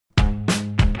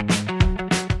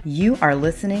You are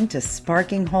listening to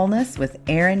Sparking Wholeness with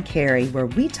Erin Carey, where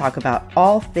we talk about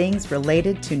all things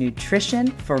related to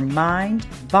nutrition for mind,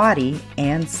 body,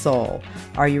 and soul.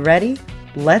 Are you ready?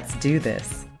 Let's do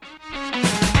this.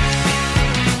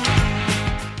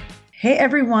 Hey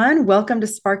everyone, welcome to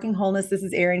Sparking Wholeness. This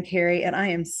is Erin Carey, and I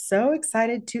am so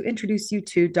excited to introduce you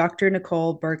to Dr.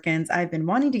 Nicole Burkins. I've been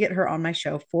wanting to get her on my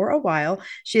show for a while.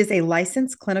 She is a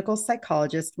licensed clinical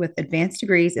psychologist with advanced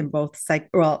degrees in both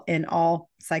in all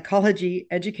psychology,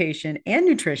 education, and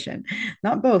nutrition.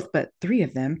 Not both, but three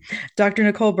of them. Dr.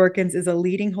 Nicole Burkins is a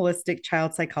leading holistic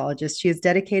child psychologist. She has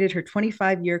dedicated her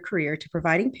 25-year career to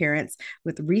providing parents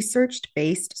with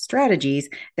research-based strategies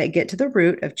that get to the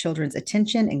root of children's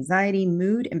attention, anxiety,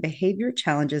 mood, and behavior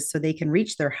challenges so they can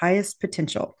reach their highest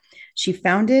potential. She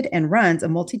founded and runs a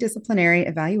multidisciplinary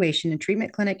evaluation and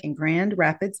treatment clinic in Grand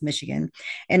Rapids, Michigan,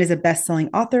 and is a best-selling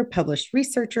author, published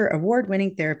researcher,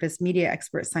 award-winning therapist, media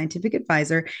expert, scientific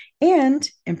advisor, and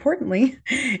importantly,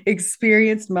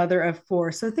 experienced mother of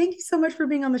four. So thank you so much for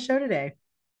being on the show today.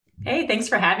 Hey, thanks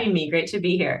for having me. Great to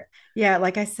be here. Yeah,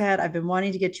 like I said, I've been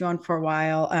wanting to get you on for a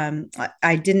while.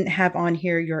 I didn't have on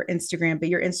here your Instagram, but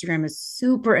your Instagram is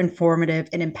super informative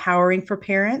and empowering for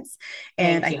parents.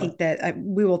 And Thank I you. think that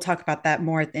we will talk about that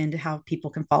more at the end, how people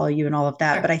can follow you and all of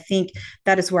that. But Sure. I think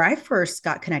that is where I first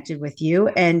got connected with you.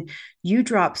 And you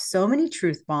drop so many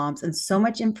truth bombs and so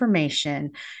much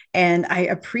information. And I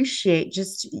appreciate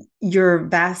just your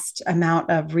vast amount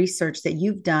of research that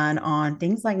you've done on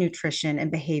things like nutrition and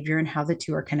behavior and how the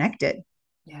two are connected.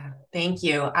 Yeah, thank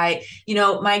you.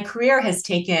 My career has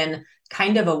taken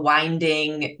kind of a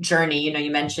winding journey.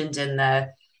 You mentioned in the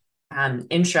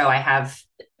intro, I have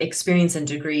experience and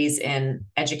degrees in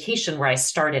education where I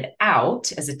started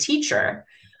out as a teacher.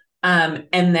 And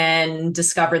then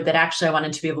discovered that actually I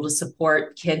wanted to be able to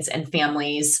support kids and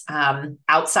families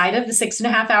outside of the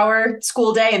 6.5 hour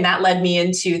school day. And that led me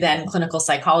into then clinical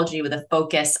psychology with a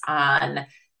focus on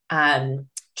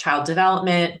child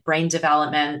development, brain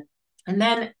development. And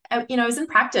then, I was in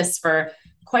practice for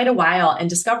quite a while and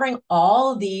discovering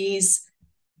all these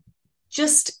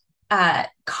just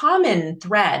common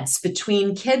threads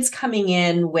between kids coming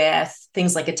in with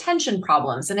things like attention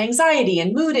problems and anxiety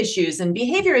and mood issues and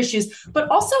behavior issues, but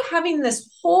also having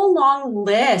this whole long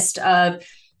list of,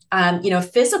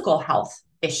 physical health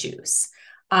issues.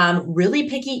 Really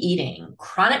picky eating,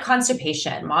 chronic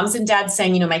constipation, moms and dads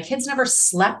saying, my kids never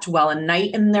slept well a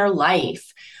night in their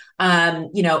life,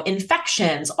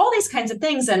 infections, all these kinds of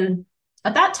things. And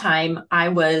at that time, I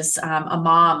was a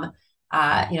mom.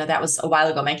 That was a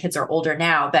while ago. My kids are older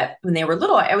now, but when they were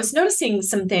little, I was noticing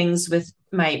some things with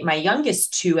my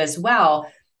youngest two as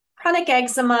well. Chronic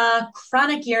eczema,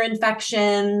 chronic ear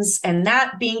infections, and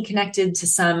that being connected to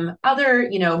some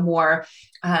other, more,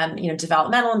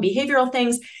 developmental and behavioral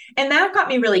things. And that got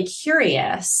me really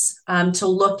curious to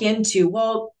look into,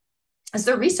 well, is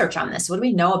there research on this? What do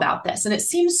we know about this? And it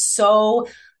seems so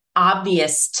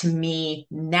obvious to me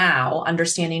now,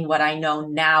 understanding what I know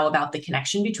now about the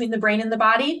connection between the brain and the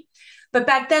body. But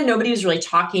back then, nobody was really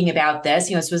talking about this.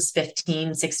 This was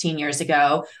 15, 16 years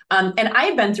ago. And I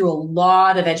had been through a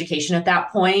lot of education at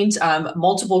that point,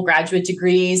 multiple graduate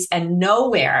degrees, and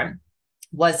nowhere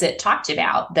was it talked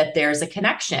about that there's a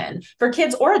connection for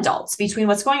kids or adults between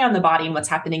what's going on in the body and what's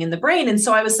happening in the brain. And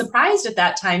so I was surprised at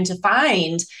that time to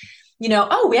find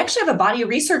we actually have a body of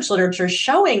research literature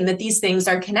showing that these things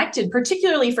are connected,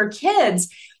 particularly for kids.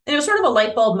 And it was sort of a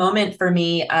light bulb moment for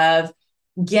me of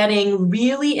getting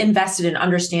really invested in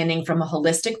understanding from a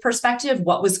holistic perspective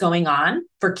what was going on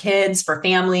for kids, for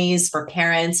families, for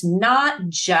parents, not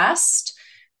just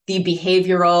the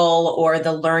behavioral or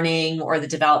the learning or the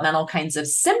developmental kinds of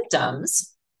symptoms,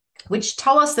 which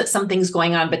tell us that something's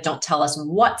going on, but don't tell us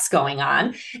what's going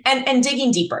on, and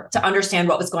digging deeper to understand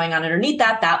what was going on underneath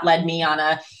that. That led me on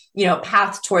a,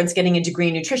 path towards getting a degree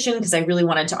in nutrition because I really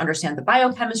wanted to understand the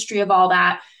biochemistry of all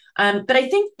that. But I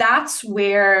think that's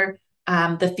where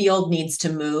the field needs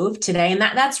to move today. And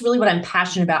that's really what I'm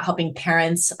passionate about, helping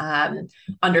parents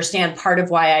understand. Part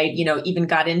of why I, even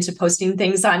got into posting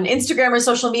things on Instagram or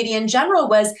social media in general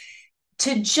was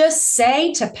to just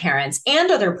say to parents and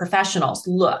other professionals,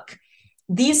 look,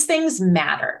 these things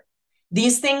matter.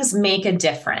 These things make a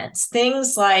difference.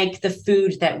 Things like the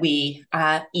food that we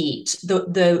eat,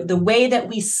 the way that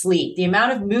we sleep, the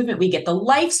amount of movement we get, the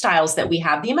lifestyles that we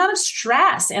have, the amount of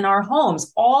stress in our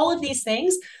homes, all of these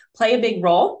things play a big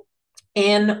role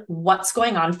in what's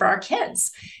going on for our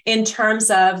kids in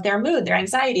terms of their mood, their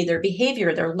anxiety, their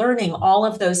behavior, their learning, all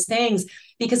of those things.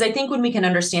 Because I think when we can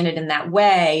understand it in that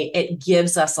way, it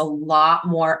gives us a lot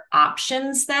more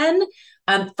options then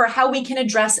for how we can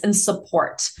address and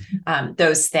support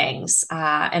those things.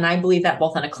 And I believe that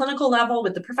both on a clinical level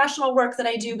with the professional work that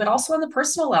I do, but also on the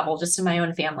personal level, just in my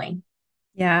own family.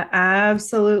 Yeah,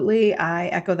 absolutely. I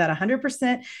echo that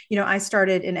 100%. I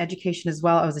started in education as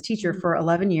well. I was a teacher for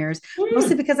 11 years,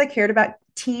 mostly Mm, because I cared about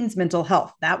teens' mental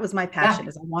health. That was my yeah. passion,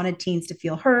 is I wanted teens to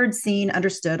feel heard, seen,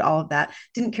 understood, all of that.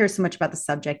 Didn't care so much about the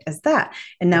subject as that.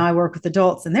 And now Yeah. I work with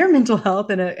adults and their mental health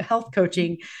and a health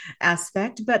coaching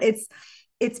aspect, but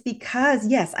it's because,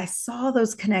 yes, I saw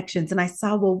those connections and I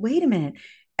saw, well, wait a minute,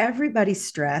 everybody's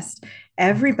stressed,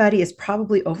 everybody is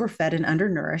probably overfed and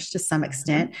undernourished to some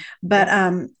extent, but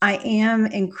Yes. I am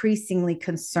increasingly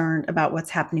concerned about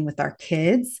what's happening with our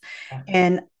kids. Yeah.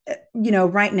 And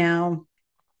right now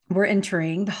we're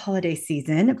entering the holiday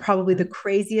season, probably the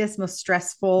craziest, most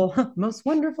stressful, most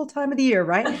wonderful time of the year,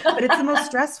 right? But it's the most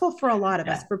stressful for a lot of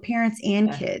us, Yeah. for parents and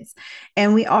Yeah. kids.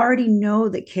 And we already know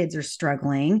that kids are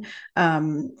struggling,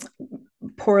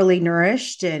 poorly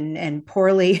nourished and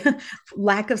poorly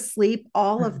lack of sleep,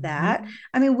 all of that. Mhm.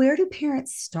 I mean, where do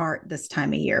parents start this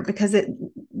time of year? Because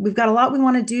we've got a lot we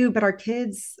want to do, but our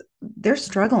kids, they're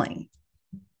struggling.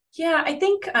 Yeah, I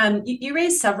think you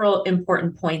raised several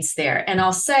important points there, and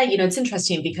I'll say, it's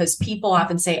interesting because people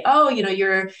often say, "Oh, you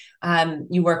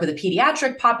work with a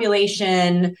pediatric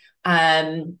population,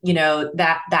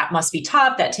 that must be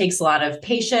tough. That takes a lot of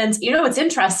patience." What's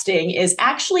interesting is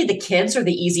actually the kids are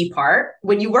the easy part.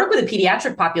 When you work with a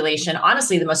pediatric population,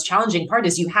 honestly, the most challenging part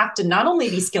is you have to not only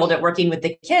be skilled at working with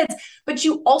the kids, but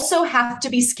you also have to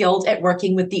be skilled at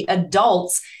working with the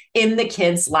adults in the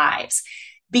kids' lives,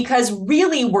 because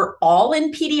really we're all in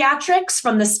pediatrics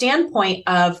from the standpoint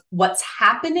of what's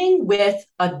happening with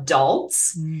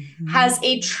adults Mm-hmm. has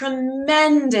a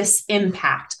tremendous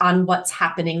impact on what's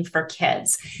happening for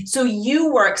kids. So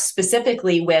you work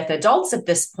specifically with adults at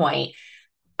this point,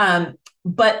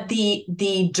 but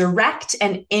the direct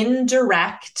and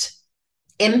indirect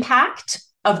impact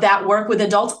of that work with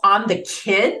adults on the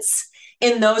kids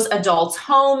in those adults'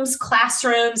 homes,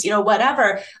 classrooms,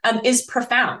 whatever, is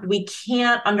profound. We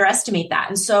can't underestimate that.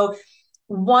 And so,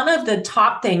 one of the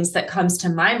top things that comes to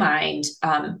my mind,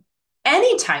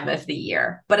 any time of the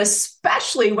year, but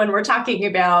especially when we're talking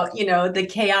about, the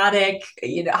chaotic,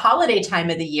 holiday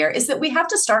time of the year, is that we have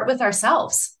to start with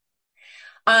ourselves.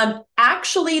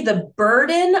 Actually, the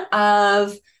burden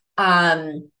of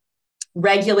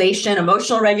regulation,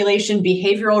 emotional regulation,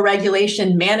 behavioral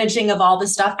regulation, managing of all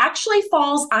this stuff actually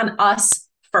falls on us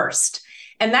first.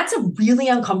 And that's a really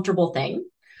uncomfortable thing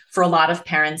for a lot of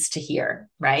parents to hear,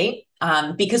 right?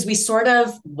 Because we sort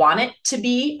of want it to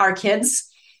be our kids'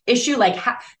 issue. Like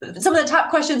some of the top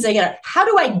questions they get are, how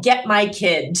do I get my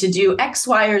kid to do X,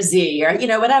 Y, or Z,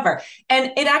 or, whatever.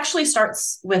 And it actually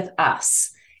starts with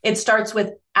us. It starts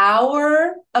with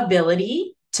our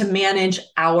ability to manage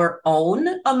our own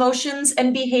emotions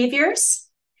and behaviors,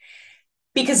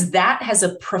 because that has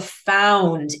a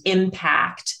profound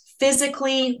impact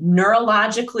physically,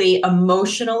 neurologically,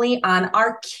 emotionally on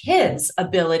our kids'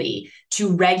 ability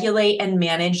to regulate and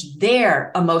manage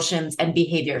their emotions and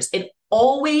behaviors. It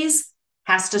always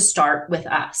has to start with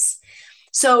us.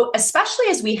 So, especially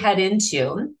as we head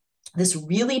into this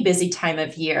really busy time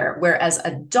of year, where as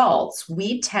adults,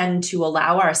 we tend to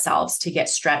allow ourselves to get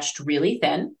stretched really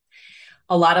thin.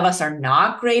 A lot of us are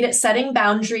not great at setting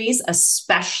boundaries,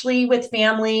 especially with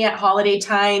family at holiday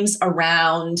times,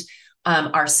 around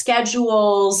our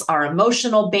schedules, our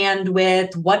emotional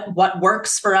bandwidth, what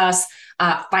works for us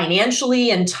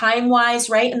financially and time wise,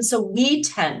 right? And so we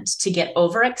tend to get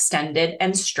overextended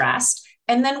and stressed.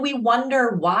 And then we wonder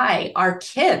why our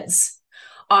kids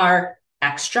are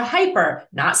extra hyper,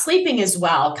 not sleeping as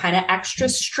well, kind of extra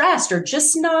stressed, or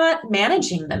just not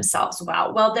managing themselves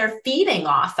well. Well, they're feeding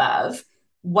off of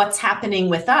what's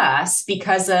happening with us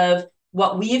because of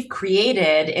what we've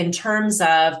created in terms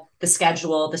of the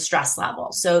schedule, the stress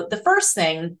level. So the first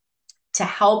thing to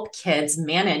help kids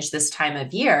manage this time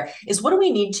of year is, what do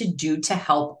we need to do to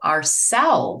help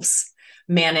ourselves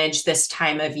manage this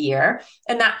time of year?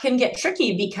 And that can get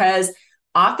tricky because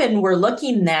often we're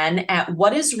looking then at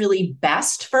what is really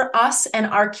best for us and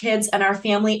our kids and our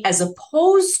family, as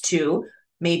opposed to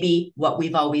maybe what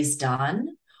we've always done,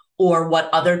 or what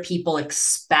other people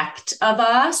expect of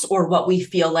us, or what we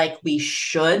feel like we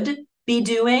should be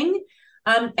doing.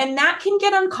 And that can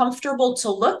get uncomfortable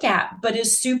to look at, but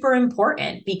is super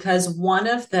important, because one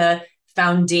of the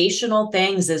foundational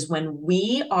things is when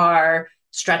we are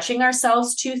stretching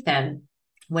ourselves too thin,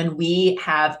 when we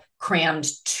have crammed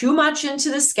too much into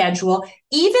the schedule,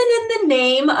 even in the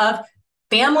name of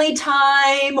family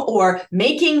time or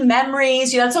making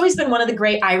memories. That's always been one of the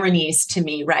great ironies to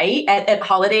me, right? At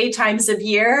holiday times of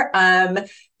year. And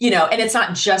it's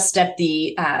not just at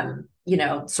the,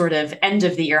 sort of end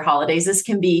of the year holidays. This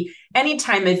can be any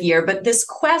time of year, but this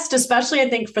quest, especially I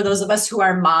think for those of us who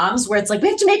are moms, where it's like, we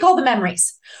have to make all the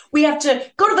memories. We have to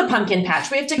go to the pumpkin patch.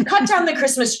 We have to cut down the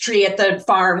Christmas tree at the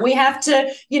farm. We have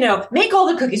to, make all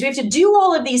the cookies. We have to do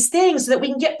all of these things so that we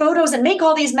can get photos and make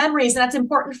all these memories. And that's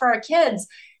important for our kids.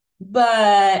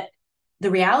 But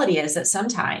the reality is that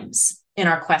sometimes in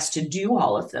our quest to do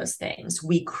all of those things,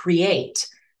 we create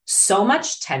so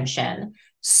much tension,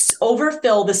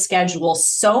 overfill the schedule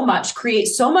so much, create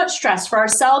so much stress for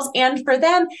ourselves and for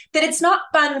them that it's not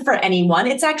fun for anyone.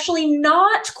 It's actually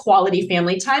not quality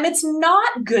family time. It's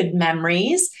not good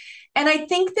memories. And I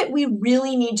think that we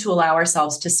really need to allow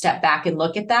ourselves to step back and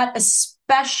look at that,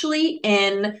 especially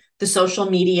in the social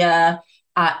media,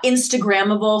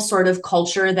 Instagrammable sort of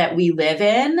culture that we live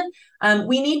in.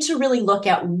 We need to really look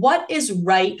at what is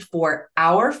right for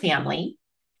our family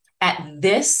at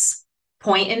this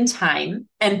point in time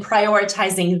and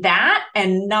prioritizing that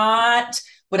and not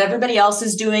what everybody else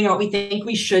is doing or what we think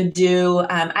we should do.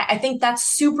 I think that's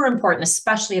super important,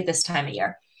 especially at this time of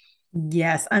year.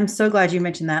 Yes, I'm so glad you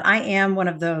mentioned that. I am one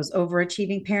of those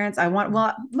overachieving parents.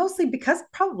 Mostly because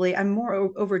probably I'm more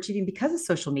overachieving because of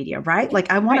social media, right?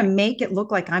 Like I want to make it look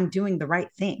like I'm doing the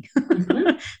right thing.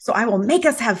 Mm-hmm. So I will make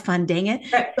us have fun, dang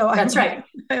it. Right. So that's right.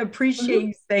 I appreciate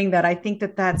you saying that. I think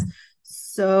that that's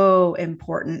so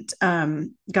important.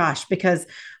 Because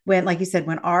when, like you said,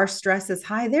 when our stress is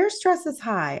high, their stress is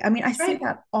high. I mean, I see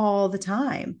that all the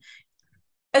time.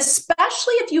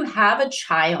 Especially if you have a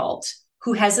child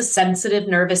who has a sensitive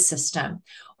nervous system,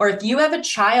 or if you have a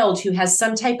child who has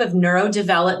some type of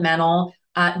neurodevelopmental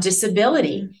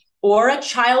disability, or a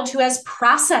child who has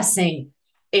processing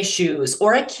issues,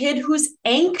 or a kid who's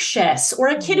anxious, or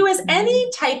a kid who has any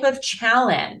type of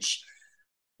challenge,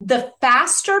 the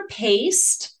faster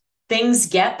paced things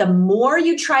get, the more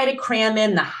you try to cram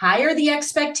in, the higher the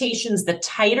expectations, the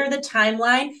tighter the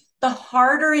timeline, the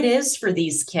harder it is for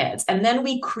these kids. And then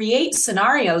we create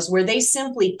scenarios where they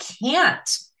simply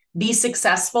can't be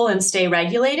successful and stay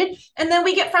regulated. And then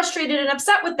we get frustrated and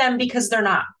upset with them because they're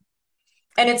not.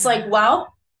 And it's like,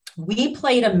 well, we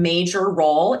played a major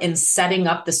role in setting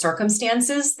up the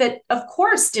circumstances that, of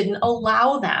course, didn't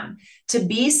allow them to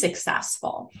be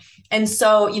successful. And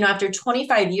so, after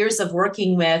 25 years of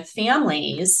working with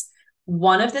families,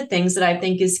 one of the things that I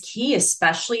think is key,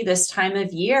 especially this time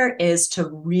of year, is to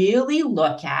really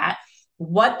look at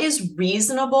what is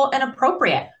reasonable and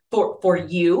appropriate for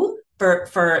you,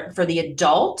 for the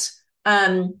adult.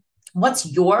 What's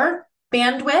your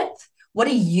bandwidth? What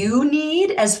do you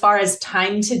need as far as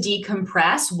time to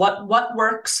decompress? What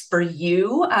works for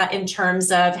you in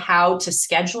terms of how to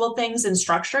schedule things and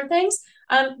structure things?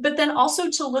 But then also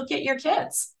to look at your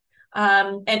kids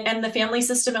and the family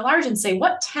system at large and say,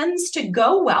 what tends to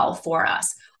go well for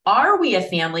us? Are we a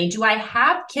family? Do I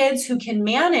have kids who can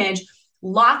manage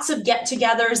lots of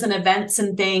get-togethers and events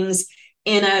and things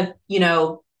in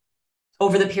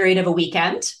over the period of a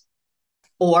weekend?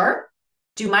 Or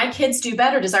do my kids do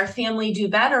better? Does our family do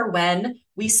better when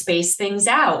we space things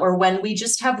out or when we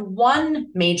just have one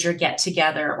major get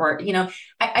together? Or,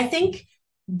 I think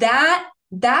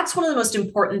that's one of the most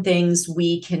important things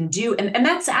we can do. And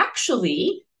that's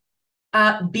actually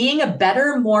being a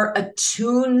better, more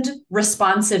attuned,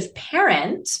 responsive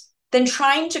parent than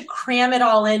trying to cram it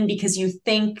all in because you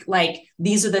think like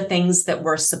these are the things that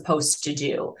we're supposed to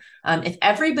do. If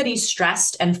everybody's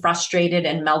stressed and frustrated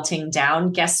and melting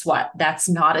down, guess what? That's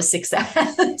not a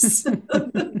success.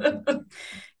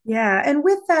 Yeah. And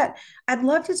with that, I'd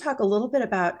love to talk a little bit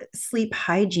about sleep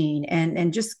hygiene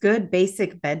and just good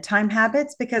basic bedtime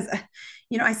habits because,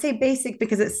 I say basic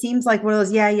because it seems like one of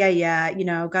those,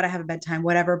 got to have a bedtime,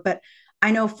 whatever. But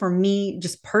I know for me,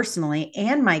 just personally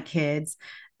and my kids,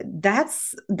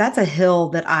 that's a hill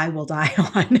that I will die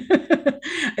on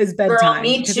is bedtime. Girl,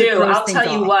 me too. I'll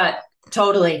tell you what,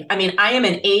 totally. I mean, I'm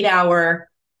an 8-hour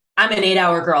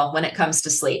girl when it comes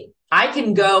to sleep. I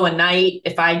can go a night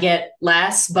if I get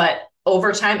less, but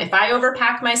over time, if I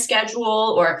overpack my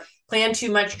schedule or plan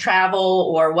too much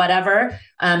travel or whatever,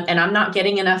 and I'm not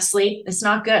getting enough sleep, it's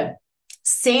not good.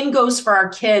 Same goes for our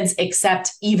kids,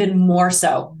 except even more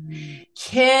so.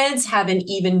 Kids have an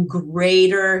even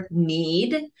greater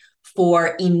need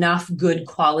for enough good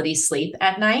quality sleep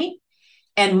at night.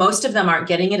 And most of them aren't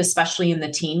getting it, especially in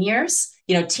the teen years.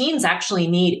 Teens actually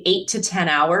need 8 to 10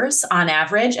 hours on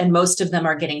average, and most of them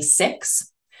are getting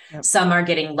 6. Yep. Some are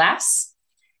getting less.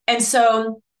 And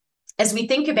so as we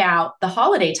think about the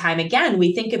holiday time, again,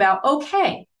 we think about,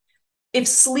 okay, if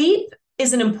sleep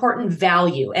is an important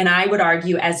value, and I would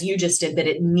argue, as you just did, that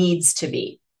it needs to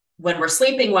be. When we're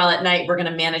sleeping well at night, we're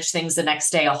going to manage things the next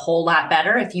day a whole lot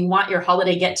better. If you want your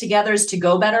holiday get-togethers to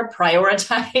go better,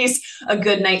 prioritize a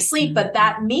good night's sleep. Mm-hmm. But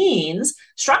that means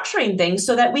structuring things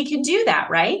so that we can do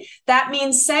that, right? That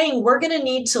means saying we're going to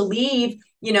need to leave,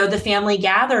 the family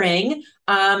gathering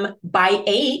by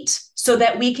 8 so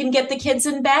that we can get the kids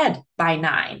in bed by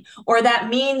 9. Or that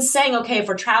means saying, okay, if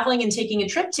we're traveling and taking a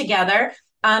trip together,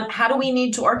 how do we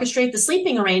need to orchestrate the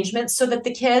sleeping arrangements so that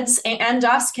the kids and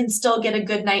us can still get a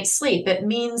good night's sleep? It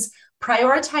means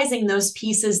prioritizing those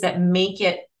pieces that make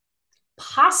it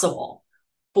possible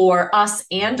for us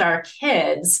and our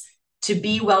kids to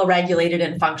be well regulated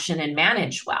and function and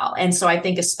manage well. And so I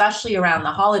think especially around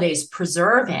the holidays,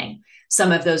 preserving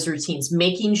some of those routines,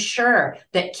 making sure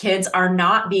that kids are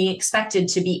not being expected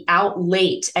to be out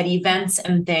late at events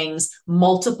and things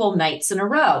multiple nights in a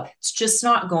row. It's just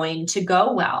not going to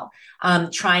go well.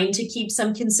 Trying to keep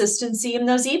some consistency in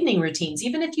those evening routines,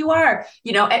 even if you are,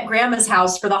 at grandma's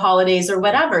house for the holidays or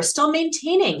whatever, still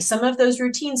maintaining some of those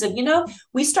routines of,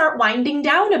 we start winding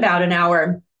down about an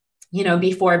hour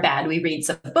before bed. We read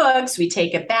some books, we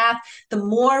take a bath. The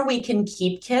more we can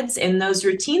keep kids in those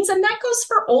routines, and that goes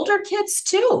for older kids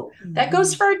too. Mm-hmm. That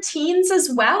goes for teens as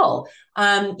well.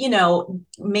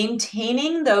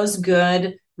 Maintaining those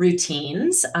good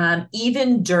routines,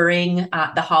 even during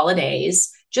the holidays,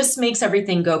 just makes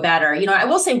everything go better. I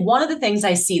will say one of the things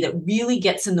I see that really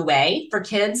gets in the way for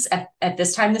kids at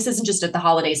this time, this isn't just at the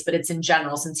holidays, but it's in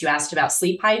general, since you asked about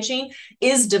sleep hygiene,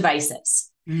 is devices.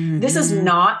 Mm-hmm. This is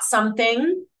not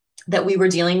something that we were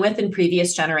dealing with in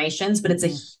previous generations, but it's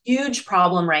a huge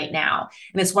problem right now.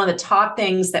 And it's one of the top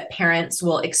things that parents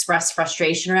will express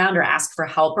frustration around or ask for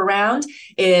help around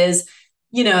is,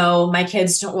 my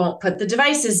kids won't put the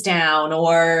devices down,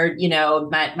 or,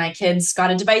 my kids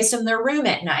got a device in their room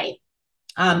at night.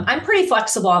 I'm pretty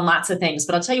flexible on lots of things,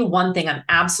 but I'll tell you one thing I'm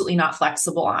absolutely not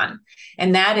flexible on.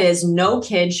 And that is no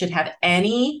kid should have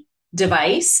any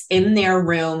device in their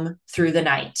room through the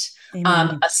night,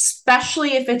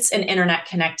 especially if it's an internet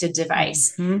connected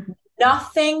device. Mm-hmm.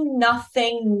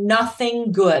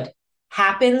 Nothing good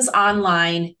happens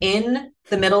online in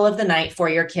the middle of the night for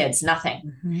your kids. Nothing.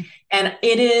 Mm-hmm. And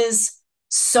it is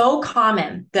so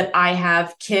common that I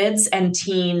have kids and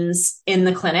teens in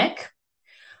the clinic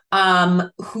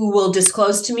who will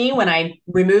disclose to me when I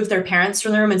remove their parents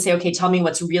from the room and say, okay, tell me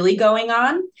what's really going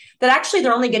on, that actually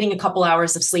they're only getting a couple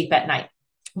hours of sleep at night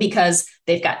because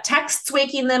they've got texts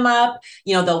waking them up.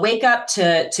 They'll wake up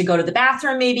to go to the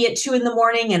bathroom maybe at 2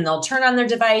 a.m. and they'll turn on their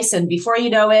device. And before you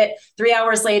know it, 3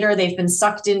 hours later, they've been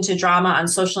sucked into drama on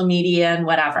social media and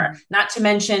whatever, not to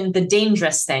mention the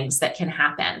dangerous things that can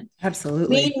happen.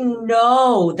 Absolutely. We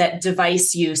know that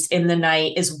device use in the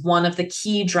night is one of the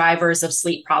key drivers of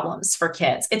sleep problems for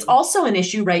kids. It's also an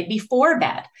issue right before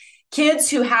bed. Kids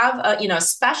who have,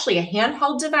 especially a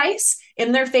handheld device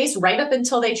in their face right up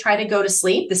until they try to go to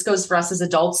sleep. This goes for us as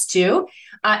adults too,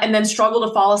 and then struggle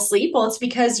to fall asleep. Well, it's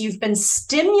because you've been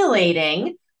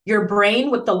stimulating your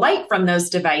brain with the light from those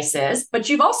devices, but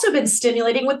you've also been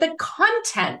stimulating with the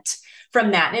content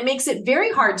from that. And it makes it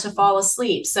very hard to fall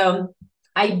asleep. So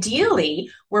ideally,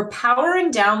 we're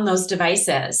powering down those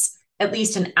devices at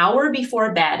least an hour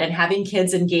before bed and having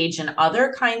kids engage in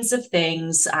other kinds of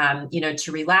things,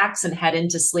 to relax and head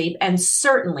into sleep. And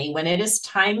certainly when it is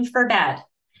time for bed,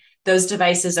 those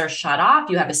devices are shut off.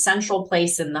 You have a central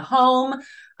place in the home,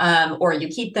 or you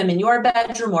keep them in your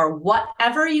bedroom, or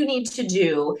whatever you need to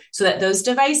do so that those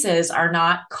devices are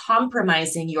not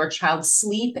compromising your child's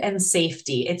sleep and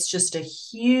safety. It's just a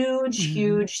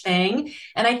huge thing.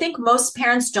 And I think most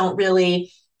parents don't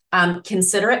really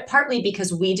consider it, partly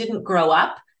because we didn't grow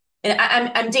up. And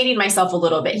I'm dating myself a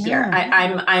little bit here.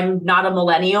 I'm not a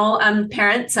millennial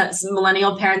parent. Since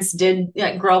millennial parents did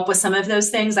grow up with some of those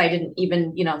things. I didn't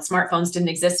even, smartphones didn't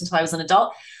exist until I was an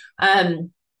adult.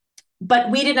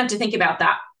 But we didn't have to think about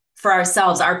that for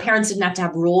ourselves. Our parents didn't have to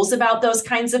have rules about those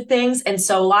kinds of things. And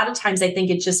so a lot of times I think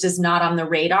it just is not on the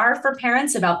radar for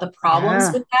parents about the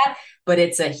problems with that. But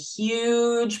it's a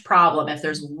huge problem. If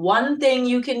there's one thing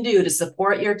you can do to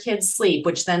support your kids' sleep,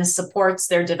 which then supports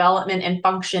their development and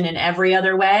function in every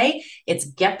other way, it's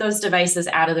get those devices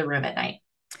out of the room at night.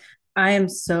 I am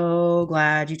so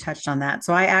glad you touched on that.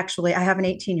 So I have an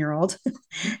 18-year-old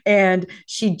and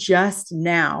she just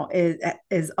now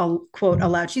is a quote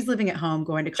allowed. She's living at home,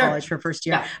 going to college for first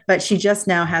year, but she just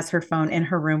now has her phone in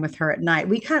her room with her at night.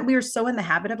 We were so in the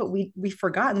habit of it. We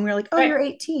forgot, and we were like, oh, you're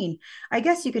 18. I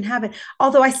guess you can have it.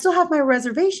 Although I still have my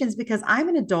reservations because I'm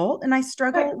an adult and I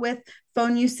struggle with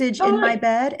phone usage in my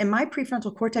bed, and my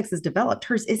prefrontal cortex is developed.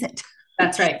 Hers isn't.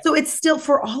 That's right. So it's still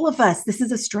for all of us. This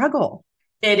is a struggle.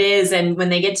 It is. And when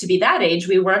they get to be that age,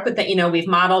 we work with that, we've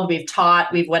modeled, we've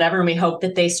taught, we've whatever, and we hope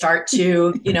that they start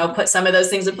to, put some of those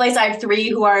things in place. I have three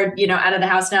who are, out of the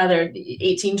house now. They're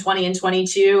 18, 20, and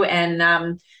 22.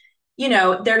 And,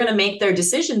 they're going to make their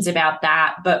decisions about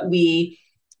that. But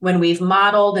when we've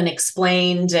modeled and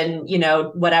explained and,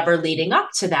 whatever leading up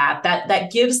to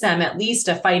that gives them at least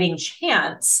a fighting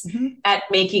chance at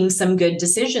making some good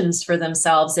decisions for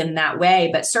themselves in that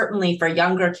way. But certainly for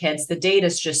younger kids, the data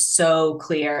is just so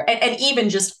clear. And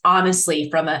even just honestly,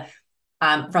 from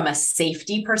a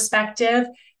safety perspective,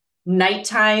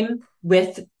 nighttime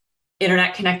with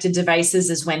internet connected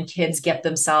devices is when kids get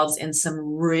themselves in some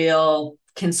real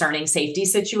concerning safety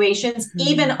situations,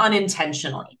 even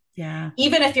unintentionally. Yeah.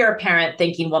 Even if you're a parent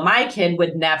thinking, well, my kid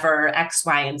would never X,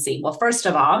 Y, and Z. Well, first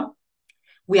of all,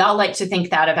 we all like to think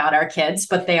that about our kids,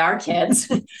 but they are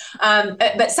kids.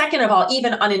 But second of all,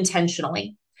 even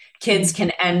unintentionally, kids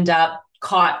can end up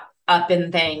caught up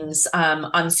in things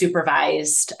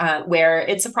unsupervised where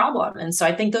it's a problem. And so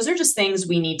I think those are just things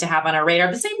we need to have on our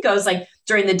radar. The same goes like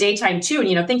during the daytime too.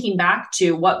 And, thinking back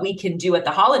to what we can do at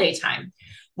the holiday time,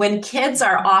 when kids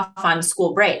are off on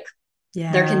school break,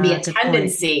 there can be a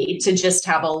tendency to just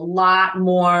have a lot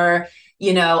more,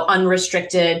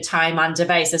 unrestricted time on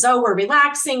devices. Oh, we're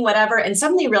relaxing, whatever. And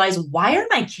suddenly you realize, why are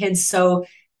my kids so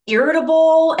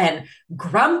irritable and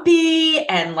grumpy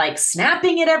and like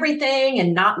snapping at everything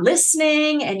and not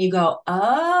listening? And you go,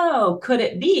 oh, could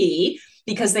it be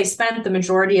because they spent the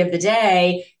majority of the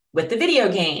day with the video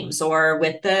games or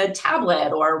with the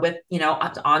tablet or with,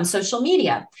 on social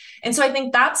media? And so I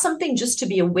think that's something just to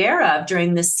be aware of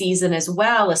during this season as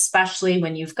well, especially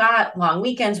when you've got long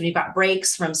weekends, when you've got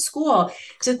breaks from school,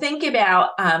 to think about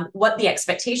what the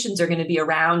expectations are going to be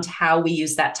around how we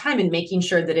use that time and making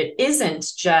sure that it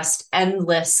isn't just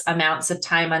endless amounts of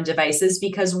time on devices,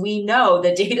 because we know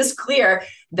the data is clear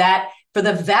that for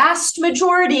the vast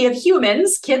majority of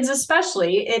humans, kids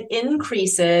especially, it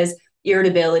increases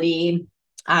irritability,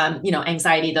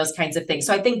 anxiety, those kinds of things.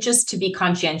 So I think just to be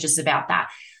conscientious about that.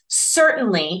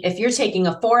 Certainly, if you're taking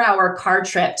a 4-hour car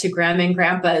trip to grandma and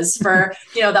grandpa's for,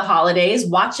 the holidays,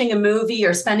 watching a movie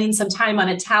or spending some time on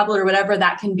a tablet or whatever,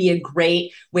 that can be a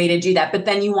great way to do that. But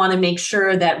then you want to make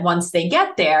sure that once they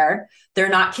get there, they're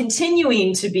not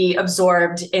continuing to be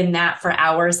absorbed in that for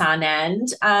hours on end,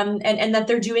 and that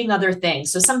they're doing other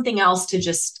things. So something else to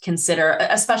just consider,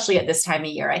 especially at this time of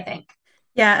year, I think.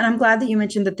 Yeah. And I'm glad that you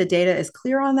mentioned that the data is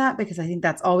clear on that, because I think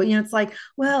that's all, it's like,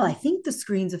 well, I think the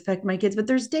screens affect my kids, but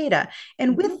there's data.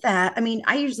 And with that, I mean,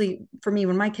 for me,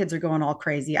 when my kids are going all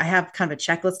crazy, I have kind of a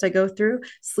checklist I go through.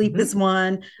 Sleep is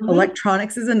one,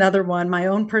 electronics is another one, my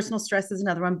own personal stress is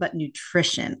another one, but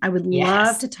nutrition. I would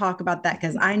love to talk about that,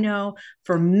 because I know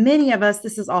for many of us,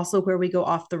 this is also where we go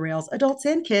off the rails, adults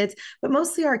and kids, but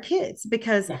mostly our kids,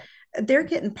 because they're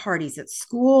getting parties at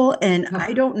school. And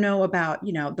I don't know about,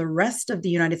 the rest of the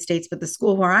United States, but the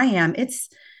school where I am, it's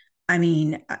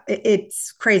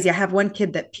crazy. I have one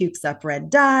kid that pukes up red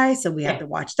dye. So we have to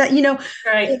watch that,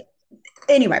 Right.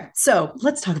 Anyway, so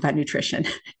let's talk about nutrition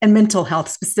and mental health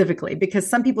specifically, because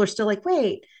some people are still like,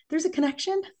 wait, there's a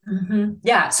connection.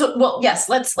 Yeah. So, well, yes,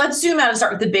 let's zoom out and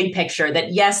start with the big picture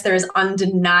that yes, there is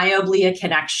undeniably a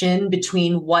connection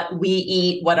between what we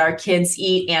eat, what our kids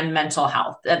eat, and mental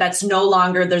health. There's no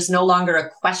longer a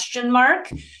question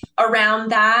mark around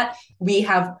that. We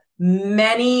have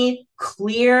many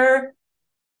clear,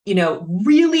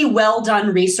 really well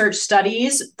done research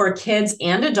studies for kids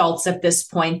and adults at this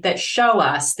point that show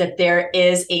us that there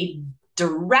is a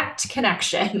direct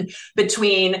connection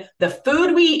between the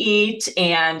food we eat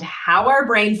and how our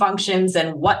brain functions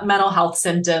and what mental health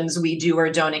symptoms we do or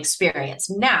don't experience.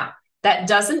 Now, that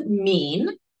doesn't mean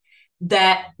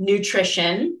that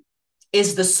nutrition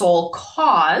is the sole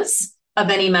cause of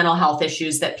any mental health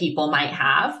issues that people might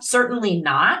have. Certainly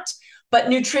not. But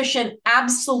nutrition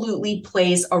absolutely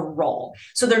plays a role.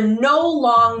 So they're no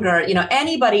longer,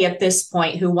 anybody at this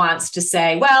point who wants to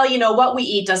say, well, what we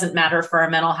eat doesn't matter for our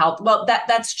mental health. Well,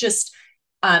 that's just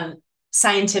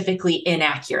scientifically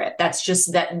inaccurate. That's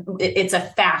just that it's a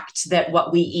fact that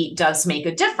what we eat does make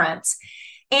a difference.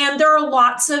 And there are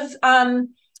lots of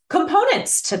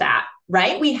components to that,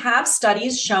 right? We have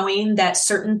studies showing that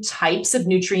certain types of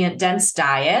nutrient-dense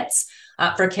diets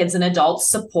for kids and adults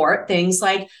support things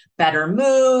like better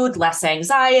mood, less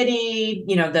anxiety,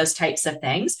 those types of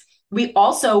things. We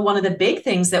also, one of the big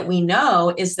things that we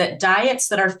know is that diets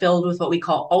that are filled with what we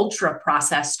call ultra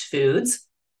processed foods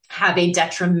have a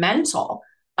detrimental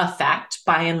effect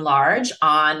by and large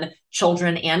on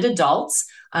children and adults.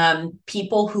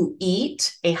 People who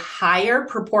eat a higher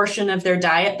proportion of their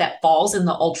diet that falls in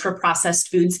the ultra processed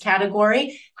foods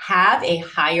category have a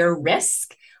higher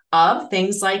risk of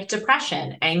things like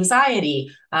depression, anxiety,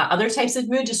 other types of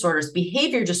mood disorders,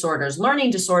 behavior disorders,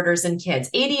 learning disorders in kids,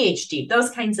 ADHD, those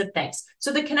kinds of things.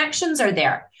 So the connections are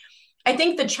there. I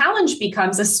think the challenge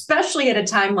becomes, especially at a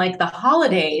time like the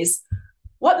holidays,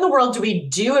 what in the world do we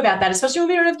do about that, especially when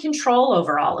we don't have control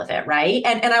over all of it, right?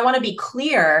 And I want to be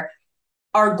clear,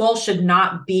 our goal should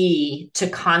not be to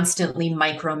constantly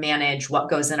micromanage what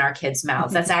goes in our kids'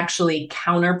 mouths. That's actually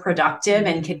counterproductive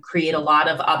and can create a lot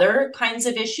of other kinds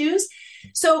of issues.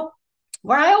 So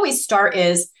where I always start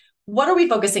is, what are we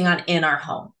focusing on in our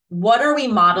home? What are we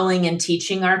modeling and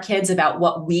teaching our kids about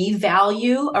what we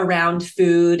value around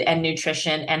food and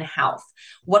nutrition and health?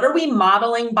 What are we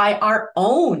modeling by our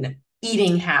own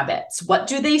eating habits? What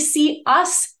do they see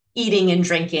us eating and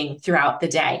drinking throughout the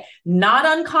day? Not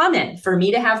uncommon for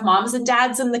me to have moms and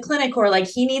dads in the clinic who are like,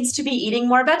 he needs to be eating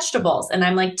more vegetables. And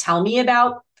I'm like, tell me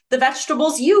about the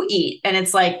vegetables you eat. And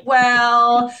it's like,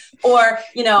 well, or,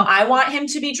 I want him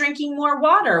to be drinking more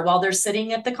water while they're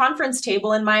sitting at the conference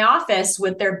table in my office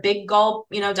with their big gulp,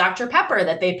 Dr. Pepper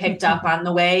that they picked up on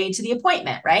the way to the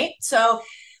appointment, right? So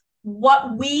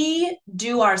what we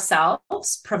do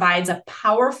ourselves provides a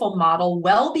powerful model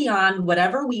well beyond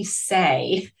whatever we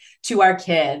say to our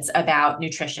kids about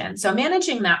nutrition. So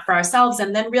managing that for ourselves,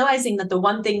 and then realizing that the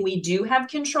one thing we do have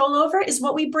control over is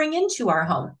what we bring into our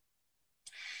home.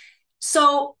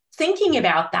 So thinking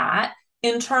about that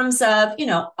in terms of,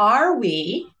 are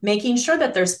we making sure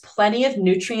that there's plenty of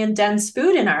nutrient dense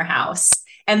food in our house,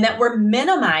 and that we're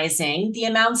minimizing the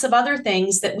amounts of other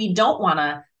things that we don't want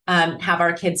to have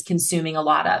our kids consuming a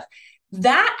lot of?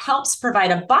 That helps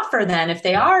provide a buffer then if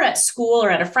they are at school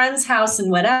or at a friend's house and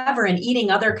whatever and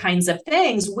eating other kinds of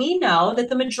things. We know that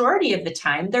the majority of the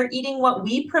time they're eating what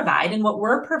we provide, and what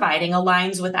we're providing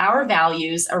aligns with our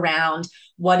values around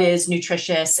what is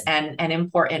nutritious and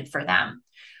important for them.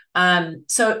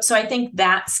 So I think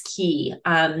that's key.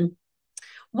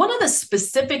 One of the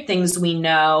specific things we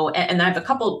know, and I have a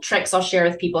couple tricks I'll share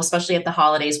with people, especially at the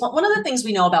holidays. One of the things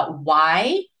we know about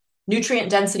why nutrient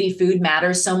density food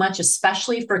matters so much,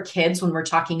 especially for kids when we're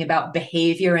talking about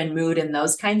behavior and mood and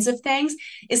those kinds of things,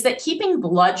 is that keeping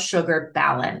blood sugar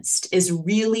balanced is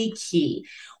really key.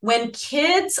 When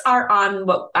kids are on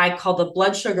what I call the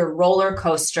blood sugar roller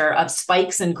coaster of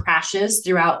spikes and crashes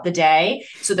throughout the day,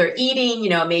 so they're eating,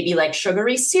 maybe like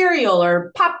sugary cereal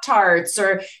or Pop-Tarts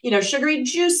or, sugary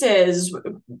juices,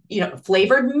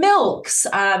 flavored milks,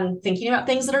 thinking about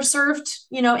things that are served,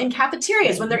 in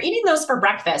cafeterias. When they're eating those for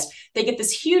breakfast, they get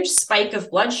this huge spike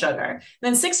of blood sugar. And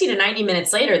then 60 to 90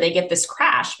 minutes later, they get this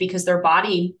crash because their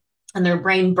body and their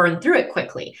brain burn through it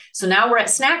quickly. So now we're at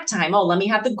snack time. Oh, let me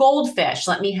have the goldfish.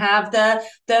 Let me have the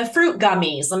fruit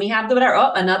gummies. Let me have the whatever.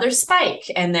 Oh, another spike.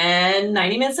 And then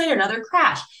 90 minutes later, another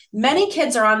crash. Many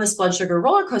kids are on this blood sugar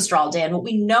roller coaster all day. And what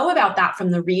we know about that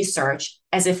from the research,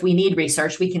 as if we need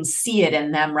research, we can see it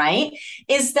in them, right?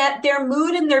 Is that their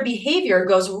mood and their behavior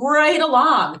goes right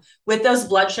along with those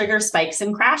blood sugar spikes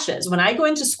and crashes. When I go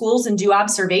into schools and do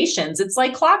observations, it's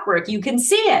like clockwork. You can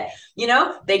see it.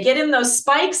 They get in those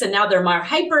spikes and now they're more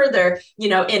hyper. They're,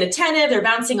 inattentive. They're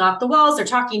bouncing off the walls. They're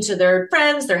talking to their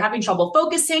friends. They're having trouble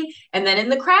focusing. And then in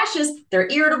the crashes, they're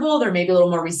irritable. They're maybe a little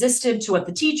more resistive to what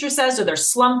the teacher says, or they're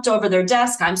slumped over their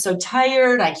desk. I'm so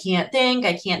tired. I can't think.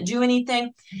 I can't do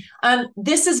anything.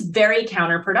 This is very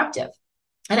counterproductive.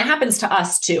 And it happens to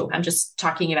us too. I'm just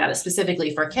talking about it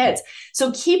specifically for kids.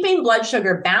 So keeping blood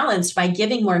sugar balanced by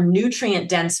giving more nutrient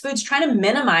dense foods, trying to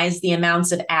minimize the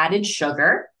amounts of added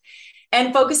sugar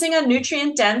and focusing on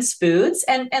nutrient dense foods,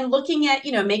 and looking at,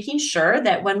 making sure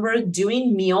that when we're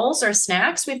doing meals or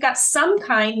snacks, we've got some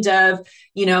kind of,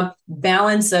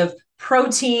 balance of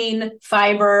protein,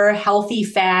 fiber, healthy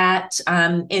fat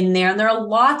in there. And there are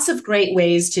lots of great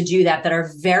ways to do that are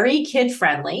very kid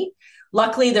friendly.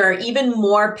 Luckily, there are even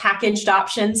more packaged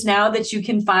options now that you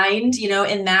can find,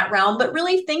 in that realm, but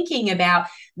really thinking about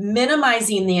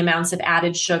minimizing the amounts of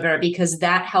added sugar, because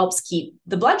that helps keep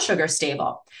the blood sugar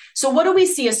stable. So what do we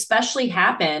see especially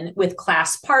happen with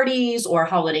class parties or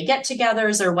holiday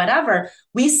get-togethers or whatever?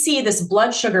 We see this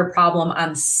blood sugar problem on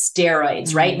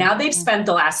steroids, right? Now they've spent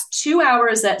the last 2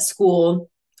 hours at school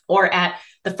or at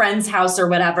the friend's house or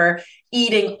whatever,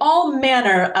 eating all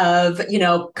manner of,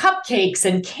 cupcakes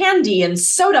and candy and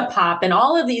soda pop and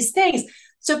all of these things.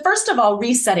 So first of all,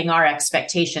 resetting our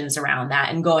expectations around that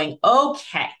and going,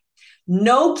 okay,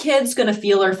 no kid's going to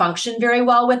feel or function very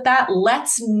well with that.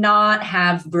 Let's not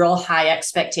have real high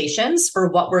expectations for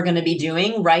what we're going to be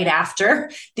doing right after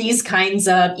these kinds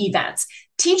of events.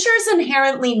 Teachers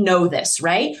inherently know this,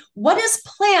 right? What is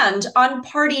planned on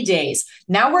party days?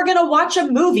 Now we're going to watch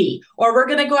a movie or we're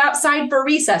going to go outside for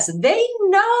recess. They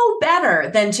know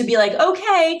better than to be like,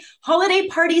 okay, holiday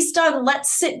party's done.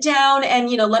 Let's sit down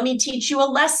and, let me teach you a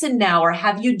lesson now or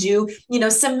have you do,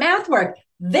 some math work.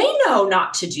 They know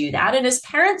not to do that. And as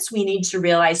parents, we need to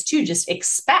realize too, just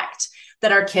expect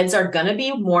that our kids are going to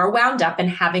be more wound up and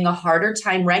having a harder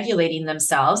time regulating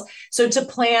themselves. So to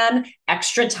plan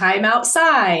extra time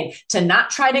outside, to not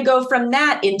try to go from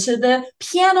that into the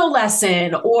piano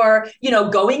lesson or,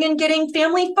 going and getting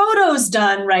family photos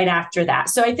done right after that.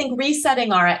 So I think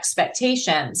resetting our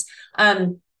expectations.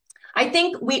 I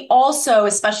think we also,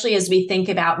 especially as we think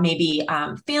about maybe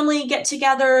family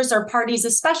get-togethers or parties,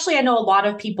 especially I know a lot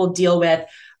of people deal with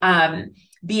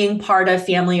being part of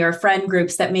family or friend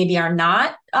groups that maybe are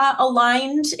not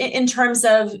aligned in terms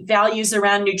of values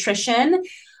around nutrition.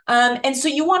 And so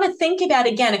you want to think about,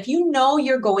 again, if you know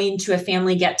you're going to a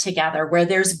family get together where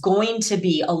there's going to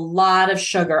be a lot of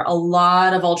sugar, a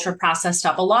lot of ultra processed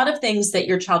stuff, a lot of things that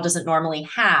your child doesn't normally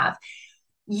have,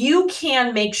 you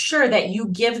can make sure that you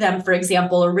give them, for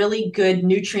example, a really good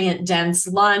nutrient dense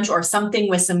lunch or something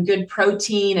with some good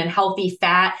protein and healthy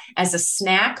fat as a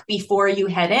snack before you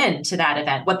head into that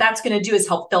event. What that's going to do is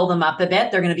help fill them up a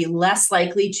bit. They're going to be less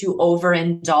likely to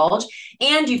overindulge.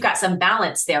 And you've got some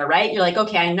balance there, right? You're like,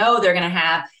 okay, I know they're going to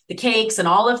have the cakes and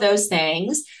all of those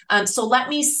things. So let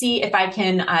me see if I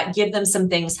can give them some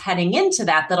things heading into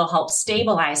that that'll help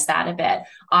stabilize that a bit.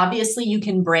 Obviously, you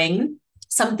can bring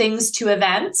some things to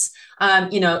events,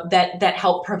 that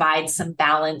help provide some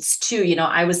balance too.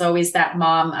 I was always that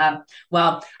mom.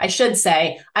 I should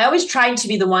say, I always tried to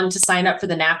be the one to sign up for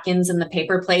the napkins and the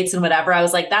paper plates and whatever. I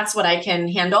was like, that's what I can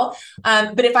handle.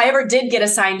 But if I ever did get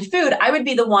assigned food, I would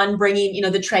be the one bringing,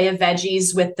 the tray of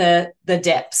veggies with the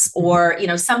dips or,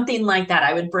 something like that.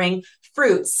 I would bring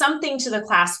fruit, something to the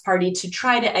class party to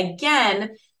try to,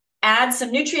 again, add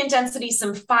some nutrient density,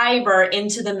 some fiber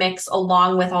into the mix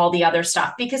along with all the other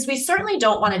stuff, because we certainly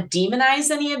don't want to demonize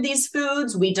any of these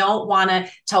foods. We don't want to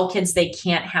tell kids they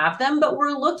can't have them, but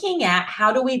we're looking at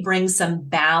how do we bring some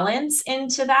balance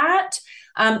into that.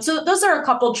 So those are a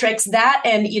couple tricks that,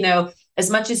 and,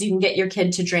 as much as you can get your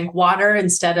kid to drink water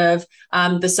instead of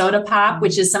the soda pop,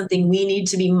 which is something we need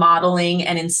to be modeling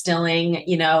and instilling,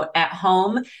 at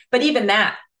home. But even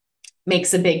that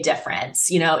makes a big difference.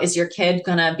 Is your kid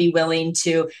going to be willing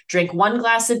to drink one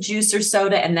glass of juice or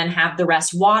soda and then have the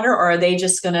rest water? Or are they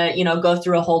just going to, go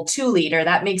through a whole 2 liter?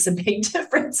 That makes a big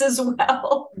difference as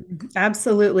well.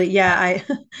 Absolutely. Yeah.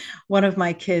 One of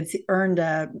my kids earned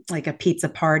a pizza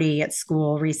party at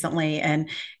school recently and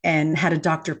had a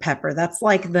Dr. Pepper. That's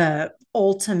like the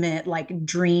ultimate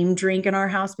dream drink in our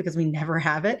house because we never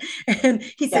have it. And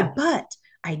he said, but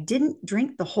I didn't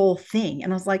drink the whole thing.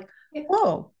 And I was like,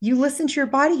 oh, you listen to your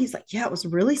body. He's like, yeah, it was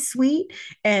really sweet.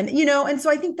 And, and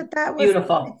so I think that was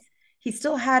beautiful. He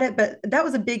still had it, but that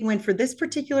was a big win for this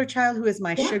particular child who is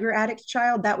my sugar addict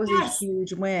child. That was a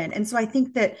huge win. And so I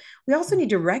think that we also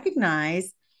need to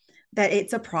recognize that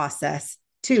it's a process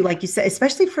too, like you said,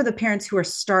 especially for the parents who are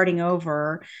starting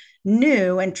over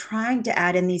new and trying to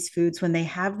add in these foods when they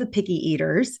have the picky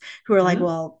eaters who are like,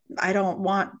 well, I don't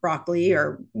want broccoli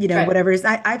or, whatever it is.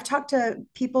 I've talked to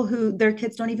people who their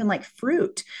kids don't even like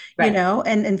fruit,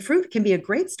 and fruit can be a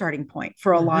great starting point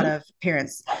for a lot of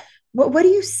parents. What do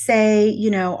you say,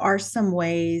 are some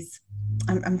ways,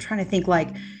 I'm trying to think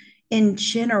in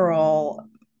general,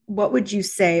 what would you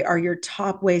say are your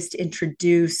top ways to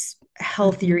introduce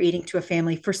healthier eating to a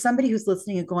family for somebody who's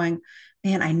listening and going,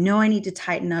 man, I know I need to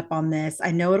tighten up on this. I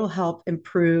know it'll help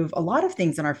improve a lot of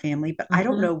things in our family, but I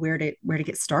don't know where to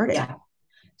get started. Yeah.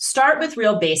 Start with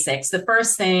real basics. The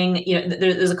first thing,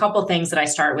 there's a couple of things that I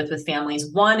start with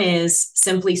families. One is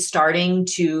simply starting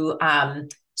to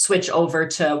switch over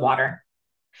to water.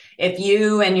 If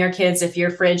you and your kids, if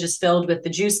your fridge is filled with the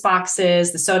juice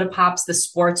boxes, the soda pops, the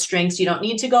sports drinks, you don't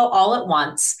need to go all at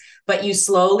once, but you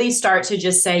slowly start to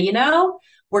just say,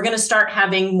 we're going to start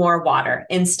having more water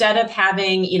instead of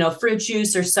having, fruit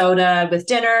juice or soda with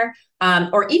dinner,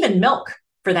 or even milk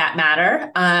for that matter,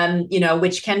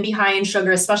 which can be high in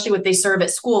sugar, especially what they serve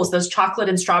at schools. Those chocolate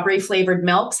and strawberry flavored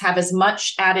milks have as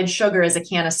much added sugar as a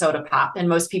can of soda pop. And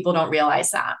most people don't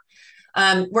realize that.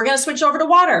 We're going to switch over to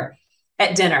water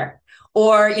at dinner.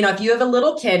 Or, if you have a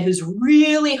little kid who's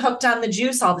really hooked on the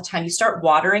juice all the time, you start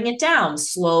watering it down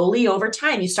slowly over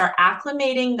time. You start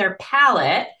acclimating their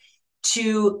palate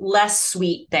to less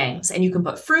sweet things. And you can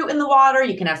put fruit in the water.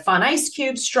 You can have fun ice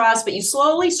cubes, straws, but you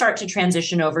slowly start to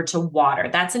transition over to water.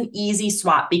 That's an easy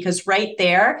swap because right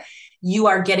there, you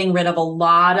are getting rid of a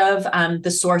lot of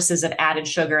the sources of added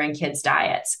sugar in kids'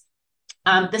 diets.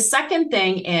 The second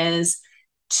thing is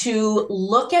to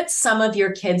look at some of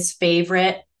your kids'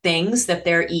 favorite things that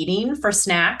they're eating for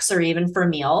snacks or even for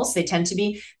meals. They tend to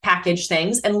be packaged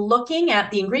things, and looking at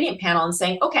the ingredient panel and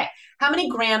saying, okay, how many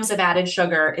grams of added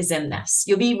sugar is in this?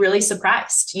 You'll be really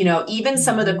surprised. Even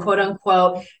some of the quote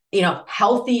unquote,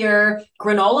 healthier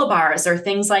granola bars or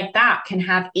things like that can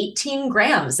have 18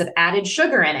 grams of added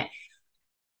sugar in it.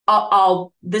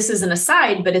 This is an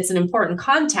aside, but it's an important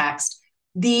context.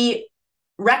 The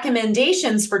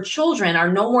recommendations for children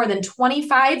are no more than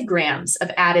 25 grams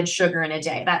of added sugar in a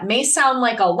day. That may sound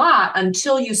like a lot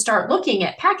until you start looking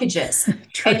at packages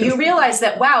and you realize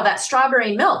that, wow, that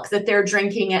strawberry milk that they're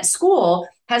drinking at school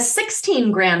has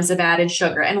 16 grams of added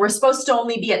sugar, and we're supposed to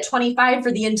only be at 25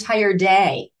 for the entire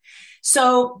day.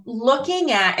 So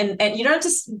looking at, and you don't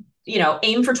have to,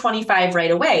 aim for 25 right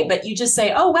away, but you just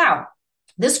say, oh, wow,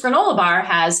 this granola bar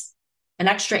has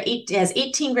has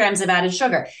 18 grams of added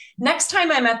sugar. Next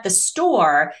time I'm at the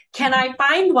store, can I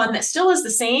find one that still is the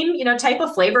same, type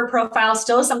of flavor profile,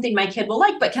 still is something my kid will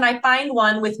like, but can I find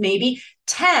one with maybe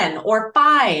 10 or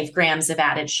 5 grams of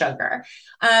added sugar?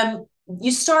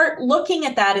 You start looking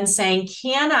at that and saying,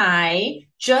 can I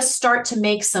just start to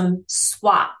make some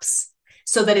swaps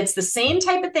so that it's the same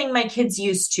type of thing my kids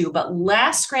used to, but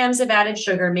less grams of added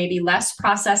sugar, maybe less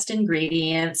processed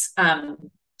ingredients.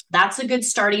 That's a good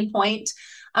starting point.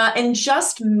 And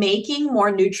just making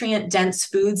more nutrient dense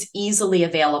foods easily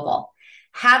available.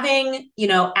 Having,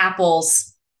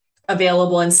 apples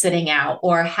available and sitting out,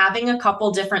 or having a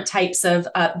couple different types of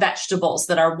vegetables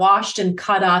that are washed and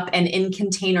cut up and in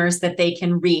containers that they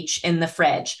can reach in the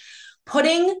fridge.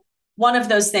 Putting one of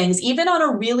those things, even on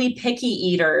a really picky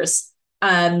eater's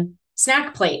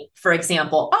snack plate, for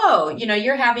example. Oh,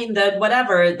 you're having the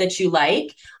whatever that you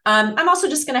like. I'm also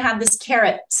just going to have this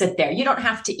carrot sit there. You don't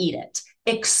have to eat it.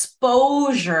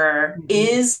 Exposure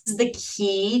is the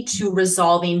key to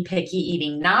resolving picky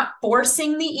eating, not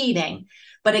forcing the eating,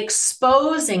 but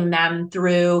exposing them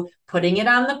through putting it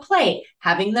on the plate,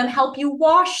 having them help you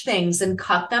wash things and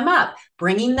cut them up,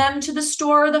 bringing them to the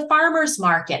store or the farmer's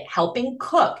market, helping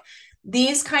cook.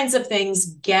 These kinds of things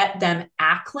get them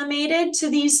acclimated to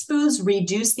these foods,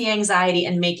 reduce the anxiety,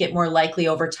 and make it more likely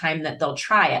over time that they'll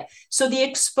try it. So the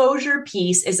exposure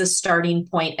piece is a starting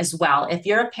point as well. If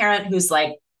you're a parent who's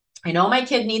like, I know my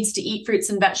kid needs to eat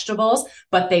fruits and vegetables,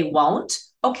 but they won't.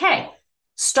 Okay,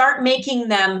 start making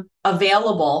them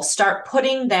available, start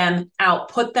putting them out,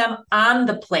 put them on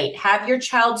the plate, have your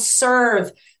child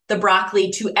serve the broccoli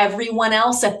to everyone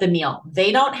else at the meal.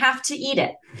 They don't have to eat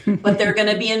it, but they're going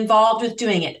to be involved with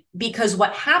doing it. Because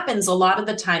what happens a lot of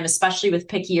the time, especially with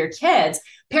pickier kids,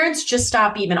 parents just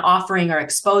stop even offering or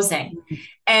exposing.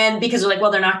 And because they're like,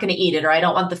 well, they're not going to eat it, or I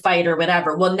don't want the fight or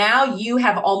whatever. Well, now you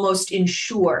have almost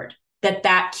ensured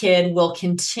that kid will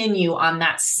continue on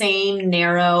that same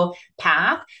narrow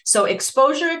path. So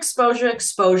exposure,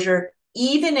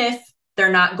 even if they're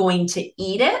not going to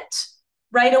eat it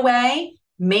right away,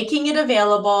 making it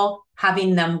available,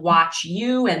 having them watch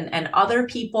you and other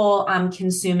people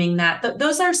consuming that.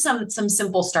 Those are some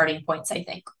simple starting points, I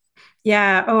think.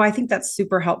 Yeah. Oh, I think that's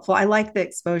super helpful. I like the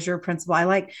exposure principle. I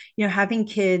like, having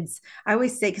kids. I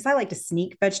always say, because I like to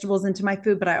sneak vegetables into my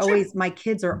food, but my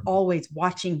kids are always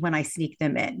watching when I sneak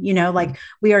them in. Like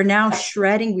we are now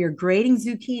shredding, we are grating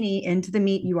zucchini into the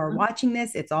meat. You are watching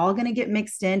this. It's all going to get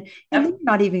mixed in, and then you're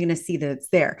not even going to see that it's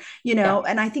there,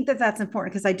 And I think that that's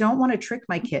important because I don't want to trick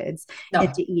my kids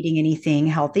into eating anything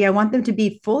healthy. I want them to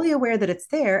be fully aware that it's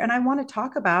there. And I want to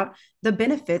talk about the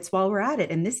benefits while we're at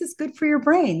it. And this is good for your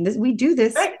brain. We do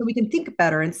this so we can think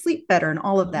better and sleep better and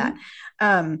all of that.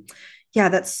 Yeah,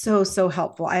 that's so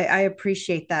helpful. I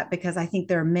appreciate that because I think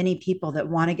there are many people that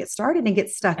want to get started and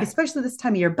get stuck, especially this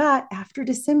time of year. But after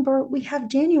December, we have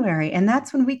January, and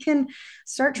that's when we can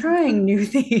start trying new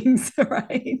things,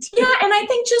 right? Yeah, and I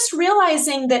think just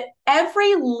realizing that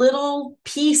every little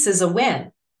piece is a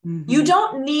win. You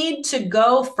don't need to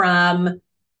go from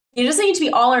you just need to be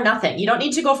all or nothing. You don't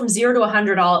need to go from 0 to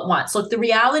 100 all at once. Look, the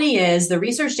reality is the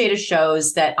research data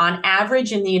shows that on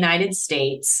average in the United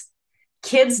States,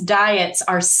 kids' diets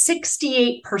are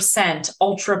 68%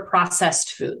 ultra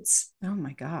processed foods. Oh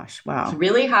my gosh. Wow. It's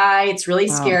really high. It's really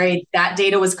scary. That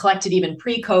data was collected even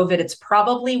pre-COVID. It's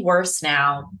probably worse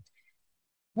now.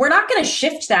 We're not going to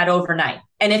shift that overnight.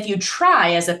 And if you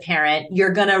try as a parent,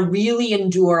 you're going to really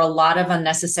endure a lot of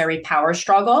unnecessary power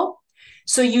struggle.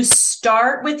 So you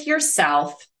start with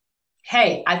yourself,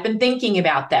 hey, I've been thinking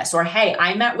about this, or hey,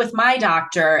 I met with my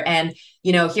doctor and,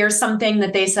 here's something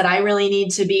that they said I really need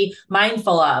to be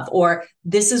mindful of, or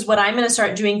this is what I'm going to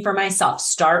start doing for myself.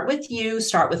 Start with you,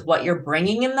 start with what you're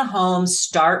bringing in the home,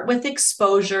 start with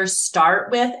exposure,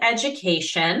 start with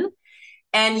education.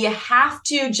 And you have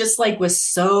to, just like with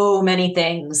so many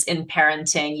things in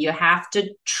parenting, you have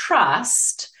to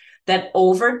trust that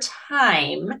over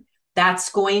time,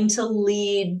 that's going to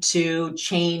lead to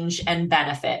change and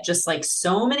benefit. Just like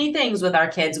so many things with our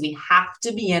kids, we have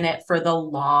to be in it for the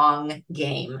long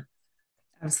game.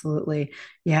 Absolutely.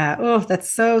 Yeah. Oh,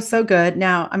 that's so, so good.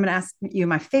 Now, I'm going to ask you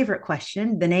my favorite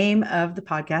question. The name of the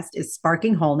podcast is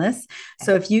Sparking Wholeness.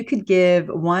 So, if you could give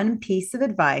one piece of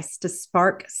advice to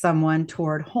spark someone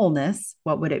toward wholeness,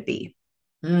 what would it be?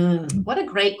 What a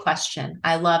great question.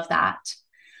 I love that.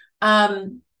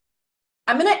 Um,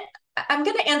 I'm gonna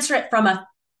answer it from a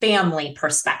family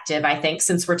perspective, I think,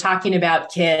 since we're talking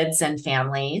about kids and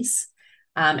families.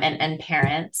 And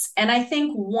parents. And I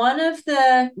think one of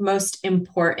the most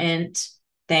important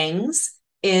things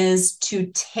is to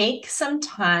take some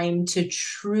time to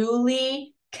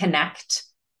truly connect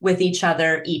with each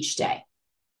other each day.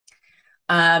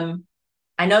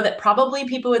 I know that probably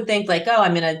people would think like, oh,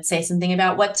 I'm going to say something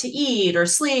about what to eat or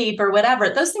sleep or whatever.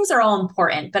 Those things are all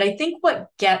important. But I think what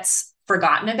gets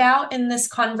forgotten about in this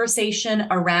conversation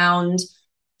around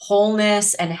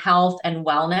wholeness and health and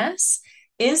wellness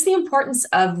is the importance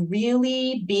of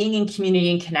really being in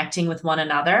community and connecting with one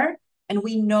another. And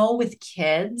we know with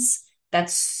kids,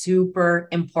 that's super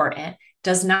important.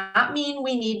 Does not mean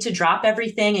we need to drop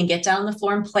everything and get down on the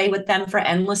floor and play with them for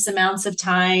endless amounts of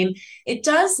time. It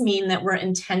does mean that we're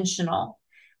intentional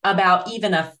about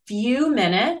even a few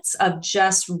minutes of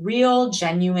just real,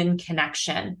 genuine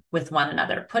connection with one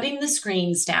another, putting the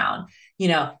screens down.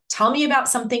 Tell me about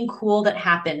something cool that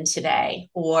happened today,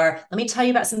 or let me tell you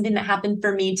about something that happened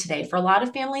for me today. For a lot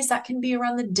of families, that can be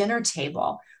around the dinner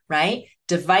table, right?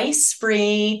 Device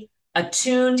free,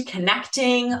 attuned,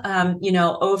 connecting,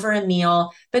 over a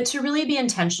meal, but to really be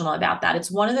intentional about that. It's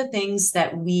one of the things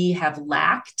that we have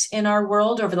lacked in our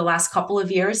world over the last couple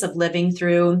of years of living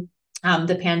through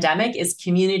the pandemic is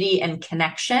community and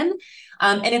connection.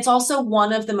 And it's also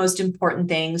one of the most important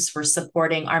things for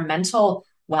supporting our mental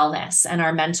wellness and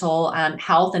our mental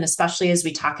health, and especially as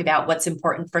we talk about what's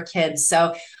important for kids.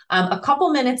 So a couple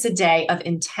minutes a day of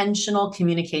intentional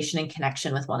communication and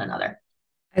connection with one another.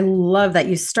 I love that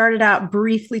you started out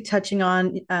briefly touching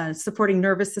on supporting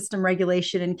nervous system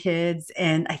regulation in kids.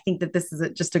 And I think that this is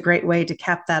just a great way to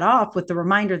cap that off with the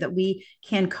reminder that we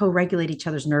can co-regulate each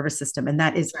other's nervous system. And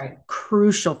that is right.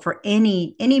 Crucial for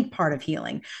any part of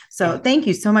healing. So Thank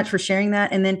you so much for sharing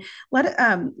that. And then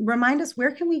remind us,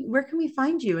 where can we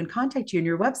find you and contact you and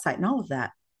your website and all of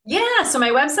that? Yeah. So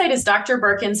my website is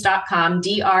drburkens.com,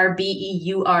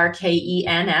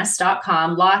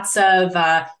 drberkens.com. Lots of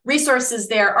resources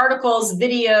there, articles,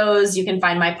 videos. You can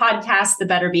find my podcast, The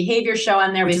Better Behavior Show,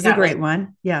 on there. Which is a great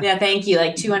one. Yeah. Yeah. Thank you.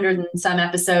 Like 200 and some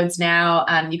episodes now.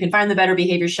 You can find The Better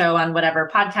Behavior Show on whatever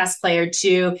podcast player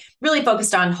too, really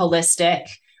focused on holistic,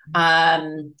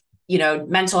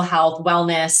 mental health,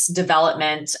 wellness,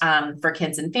 development for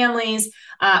kids and families.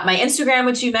 My Instagram,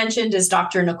 which you mentioned, is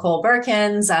Dr. Nicole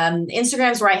Burkens.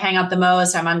 Instagram's where I hang out the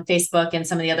most. I'm on Facebook and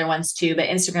some of the other ones too, but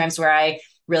Instagram's where I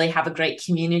really have a great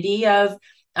community of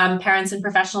parents and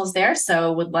professionals there.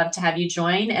 So would love to have you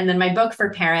join. And then my book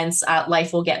for parents,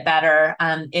 Life Will Get Better,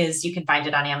 is you can find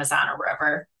it on Amazon or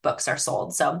wherever books are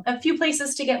sold. So a few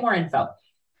places to get more info.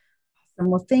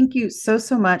 Well, thank you so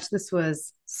much. This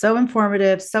was so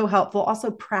informative, so helpful, also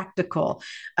practical.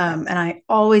 And I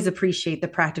always appreciate the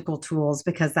practical tools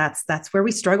because that's where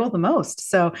we struggle the most.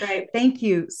 So Great. Thank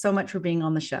you so much for being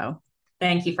on the show.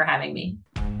 Thank you for having me.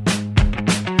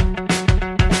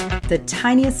 The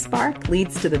tiniest spark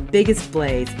leads to the biggest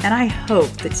blaze. And I hope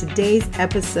that today's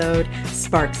episode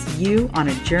sparks you on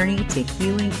a journey to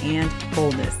healing and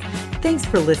wholeness. Thanks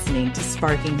for listening to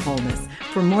Sparking Wholeness.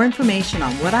 For more information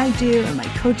on what I do and my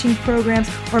coaching programs,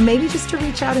 or maybe just to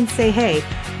reach out and say, hey,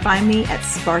 find me at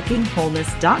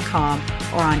sparkingwholeness.com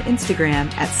or on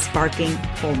Instagram at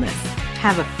sparkingwholeness.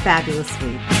 Have a fabulous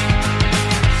week.